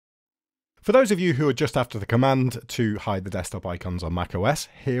For those of you who are just after the command to hide the desktop icons on macOS,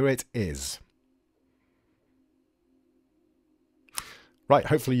 here it is. Right,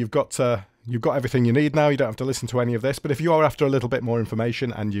 hopefully you've got everything you need now. You don't have to listen to any of this. But if you are after a little bit more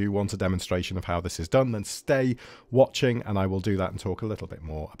information and you want a demonstration of how this is done, then stay watching and I will do that and talk a little bit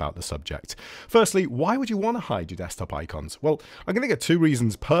more about the subject. Firstly, why would you want to hide your desktop icons? Well, I can think of two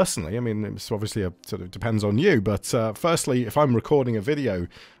reasons personally. I mean, it's obviously sort of depends on you. But firstly, if I'm recording a video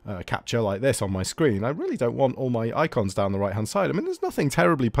capture like this on my screen, I really don't want all my icons down the right-hand side. I mean, there's nothing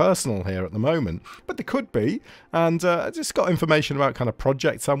terribly personal here at the moment, but there could be. And I just got information about kind of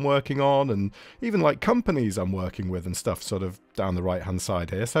projects I'm working on and even like companies I'm working with and stuff sort of down the right-hand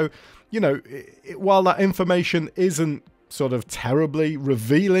side here. So, you know, while that information isn't sort of terribly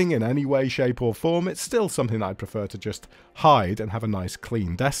revealing in any way, shape or form, it's still something I'd prefer to just hide and have a nice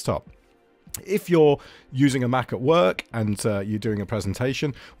clean desktop. If you're using a Mac at work and you're doing a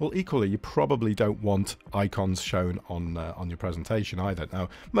presentation, well, equally, you probably don't want icons shown on your presentation either. Now,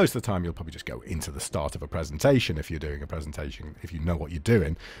 most of the time, you'll probably just go into the start of a presentation if you're doing a presentation, if you know what you're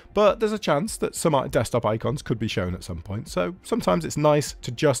doing. But there's a chance that some desktop icons could be shown at some point. So sometimes it's nice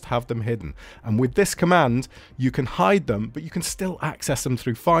to just have them hidden. And with this command, you can hide them, but you can still access them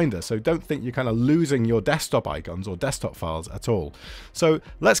through Finder. So don't think you're kind of losing your desktop icons or desktop files at all. So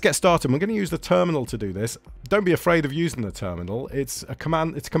let's get started. We're going to use the terminal to do this. Don't be afraid of using the terminal. It's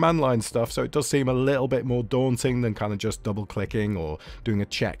command line stuff, so it does seem a little bit more daunting than kind of just double clicking or doing a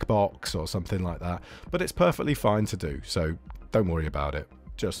checkbox or something like that. But it's perfectly fine to do, so don't worry about it.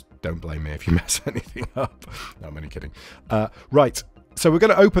 Just don't blame me if you mess anything up. No, I'm only kidding. Right. So we're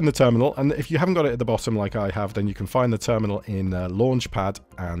going to open the terminal, and if you haven't got it at the bottom like I have, then you can find the terminal in Launchpad,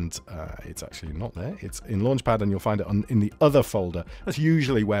 and it's actually not there. It's in Launchpad, and you'll find it in the other folder. That's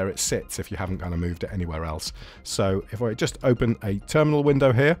usually where it sits if you haven't kind of moved it anywhere else. So if I just open a terminal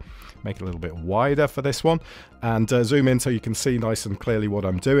window here, make it a little bit wider for this one, and zoom in so you can see nice and clearly what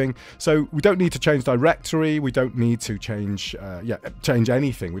I'm doing. So we don't need to change directory. We don't need to change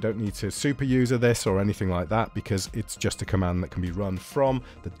anything. We don't need to super user this or anything like that, because it's just a command that can be run from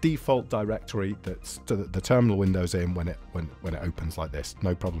the default directory that's the terminal window's in when it opens like this.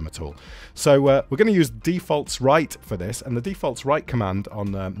 No problem at all. So we're going to use defaults right for this, and the defaults right command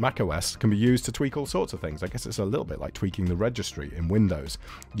on macOS can be used to tweak all sorts of things. I guess it's a little bit like tweaking the registry in Windows.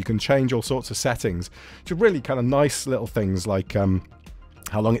 You can change all sorts of settings to really kind of nice little things like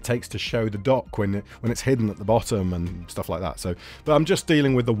how long it takes to show the dock when it's hidden at the bottom and stuff like that. So, but I'm just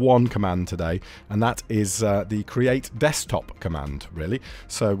dealing with the one command today, and that is the CreateDesktop command, really.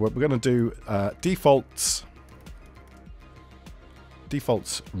 So what we're going to do defaults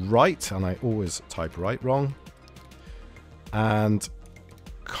right, and I always type right wrong, and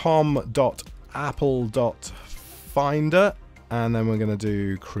com.apple.finder, and then we're going to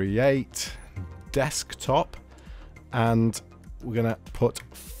do CreateDesktop, and we're going to put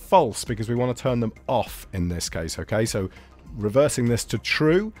false because we want to turn them off in this case. Okay, so reversing this to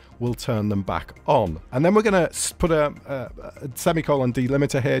true will turn them back on, and then we're going to put a semicolon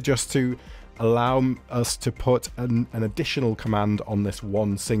delimiter here just to allow us to put an additional command on this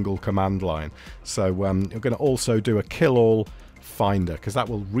one single command line. So we're going to also do a killall Finder, because that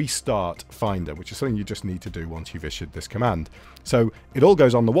will restart Finder, which is something you just need to do once you've issued this command. So it all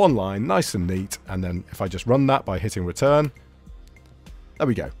goes on the one line, nice and neat, and then if I just run that by hitting return, there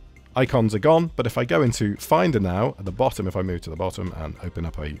we go. Icons are gone, but if I go into Finder now, at the bottom, if I move to the bottom and open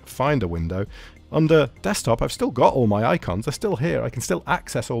up a Finder window, under Desktop, I've still got all my icons. They're still here. I can still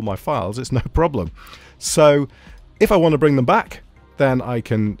access all my files. It's no problem. So if I want to bring them back, then I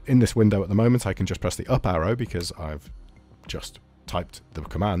can, in this window at the moment, I can just press the up arrow because I've just typed the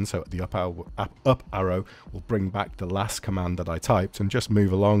command. So the up arrow will bring back the last command that I typed, and just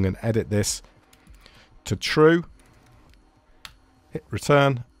move along and edit this to true. Hit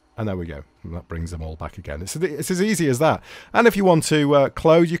return, and there we go. And that brings them all back again. It's as easy as that. And if you want to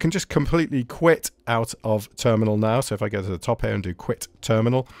close, you can just completely quit out of terminal now. So if I go to the top here and do quit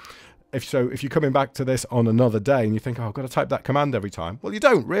terminal, if you're coming back to this on another day and you think, oh, I've got to type that command every time, well, you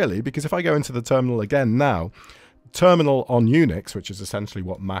don't really, because if I go into the terminal again now, terminal on Unix, which is essentially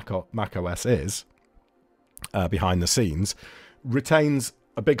what macOS is behind the scenes, retains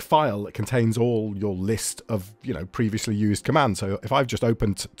a big file that contains all your list of, you know, previously used commands. So if I've just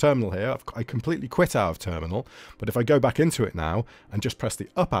opened terminal here, I completely quit out of terminal, but if I go back into it now and just press the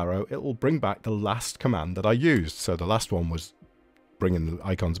up arrow, it will bring back the last command that I used. So the last one was bringing the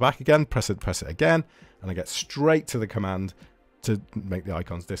icons back again, press it again, and I get straight to the command to make the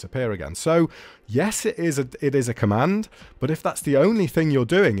icons disappear again. So yes, it is a command, but if that's the only thing you're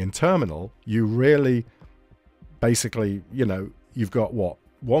doing in terminal, you really basically, you know, you've got what,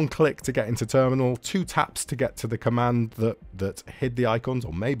 1 click to get into terminal, 2 taps to get to the command that hid the icons,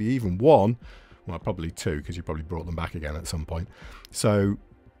 or maybe even 1. Well, probably 2, because you probably brought them back again at some point. So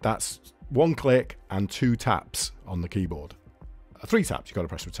that's 1 click and 2 taps on the keyboard. 3 taps, you've got to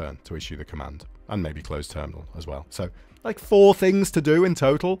press return to issue the command, and maybe close terminal as well. So like 4 things to do in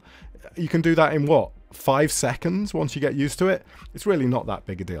total. You can do that in what, 5 seconds once you get used to it? It's really not that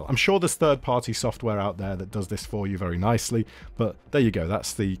big a deal. I'm sure there's third-party software out there that does this for you very nicely, but there you go.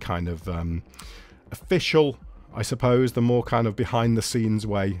 That's the kind of official, I suppose, the more kind of behind-the-scenes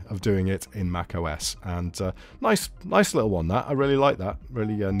way of doing it in macOS. And nice little one, that. I really like that.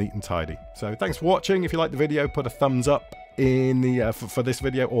 Really neat and tidy. So thanks for watching. If you like the video, put a thumbs up in the for this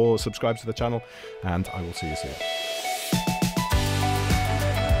video, or subscribe to the channel, and I will see you soon.